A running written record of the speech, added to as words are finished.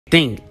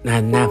Think,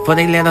 now, before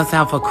they let us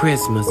out for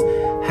Christmas,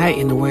 how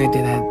in the world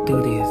did I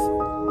do this?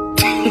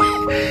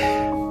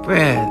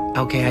 Bruh,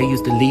 okay, I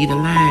used to lead a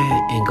line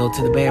and go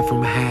to the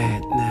bathroom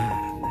and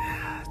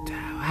hide.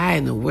 How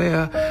in the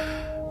world?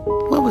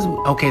 What was,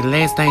 okay, the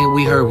last thing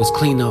we heard was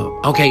clean up.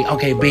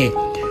 Okay, bet.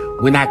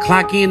 When I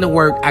clock in to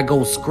work, I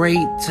go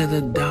straight to the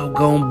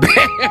doggone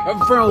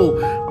bathroom.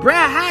 Bruh,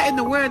 how in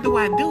the world do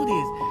I do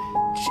this?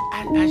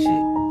 I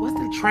should, what's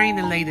the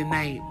trainer lady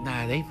name?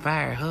 Nah, they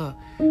fired her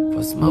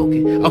for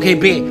smoking. Okay,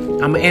 bet.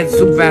 I'm gonna ask the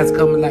supervisor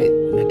coming like,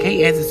 I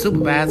can't ask the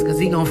supervisor because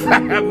he gonna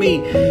fire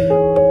me.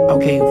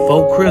 Okay,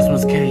 before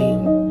Christmas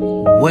came,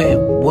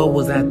 what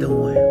was I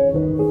doing?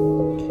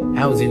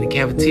 I was in the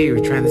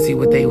cafeteria trying to see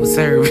what they were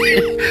serving.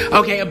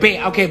 Okay, bet.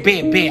 I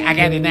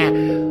got it now.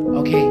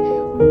 Okay,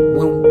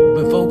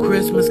 before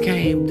Christmas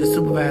came, the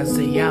supervisor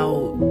said,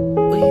 y'all,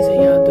 what he said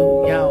y'all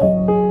do?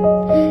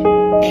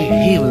 Y'all,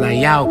 and he was like,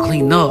 y'all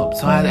clean up.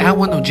 So I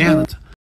wasn't no janitor.